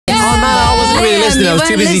listening. I was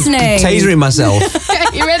too busy tasering myself.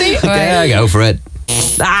 Okay, you ready? Okay, go for it.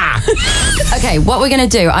 Ah! Okay, what we're going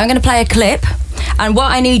to do, I'm going to play a clip. And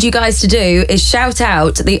what I need you guys to do is shout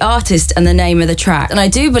out the artist and the name of the track. And I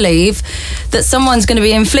do believe that someone's going to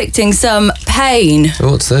be inflicting some pain.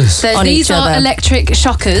 What's this? So these are electric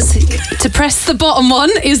shockers. To press the bottom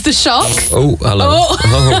one is the shock. Oh, hello.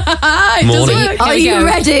 It Morning. does work. Are you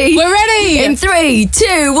ready? We're ready. In 3,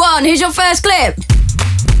 2, 1, here's your first clip.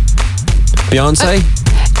 Beyonce?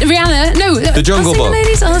 Rihanna, no. The Jungle Book.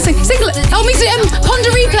 Ladies, I'll sing. Ponder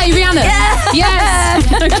Replay, Rihanna. Yeah.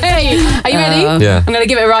 Yes. Okay. Are you ready? Yeah. I'm going to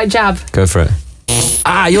give it a right jab. Go for it.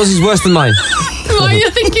 Ah, yours is worse than mine. Why you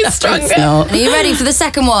think it's stronger? Are you ready for the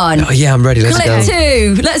second one? Oh, yeah, I'm ready. Let's go.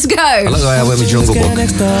 Clip 2. Let's go. I like the way I went with Jungle Book.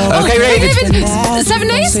 Okay, ready? 7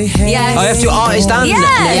 days? Yes. I have to artist and Yes.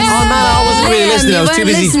 name. Oh, man, I wasn't really Liam, listening. I you was too weren't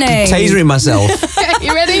busy listening. tasering myself. Okay,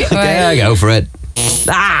 you ready? Okay, go for it.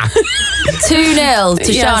 Ah! 2-0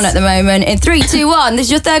 to Yes. Sean at the moment. In 3, 2, 1, this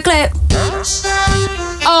is your third clip.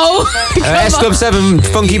 Oh. S Club 7,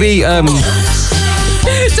 Funky Beat. Don't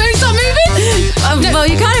stop moving. Well,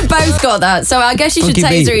 you kind of both got that, so I guess you should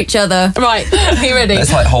Funky taser beat. each other. Right. Are you ready?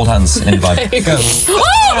 Let's like hold hands in vibe. Go.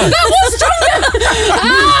 Oh, that was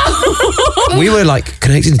stronger. We were like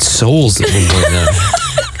connected souls at one point there.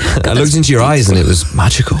 I looked into your eyes and it was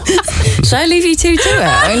magical. Should I leave you two to it?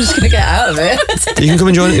 I'm just going to get out of it. You can come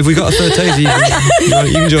and join. If we got a third taser, you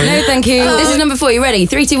can join. No, thank you. This is number 4. You ready?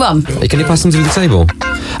 3, 2, 1. Hey, can you pass them through the table?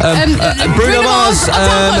 Bruno Mars, 24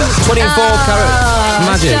 Karat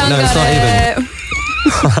Magic. No, it's not even.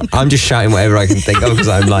 I'm just shouting whatever I can think of because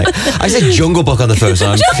I'm like, I said Jungle Book on the first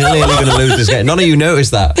one. I'm clearly going to lose this game. None of you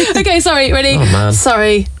noticed that. Okay, sorry. Ready? Oh, man.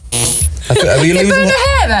 Sorry. Are we losing?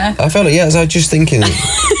 Hair there. I felt it, yeah, as I was just thinking.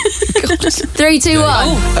 3, 2,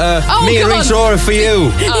 1. Me and Reach Aura for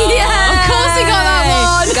you. Yeah. Of course he got that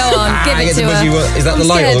one. Go on, give it to her. Is that the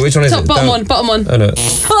light or which one is it? Bottom one. Bottom one. Oh, no.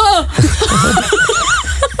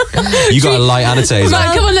 You got a light and a taser.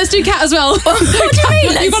 Right, come on, let's do cat as well. What do you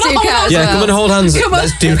mean? Let's do cat as Yeah, well. come and hold hands.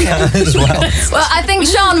 Let's do cat as well. Well, I think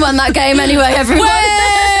Sean won that game anyway, everyone.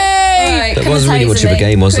 Right, That wasn't really much of a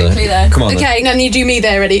game, was there? Come on, Okay, now you do me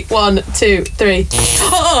there. Ready? 1, 2, 3.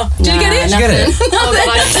 Oh, did you get it? Did you get it? Oh,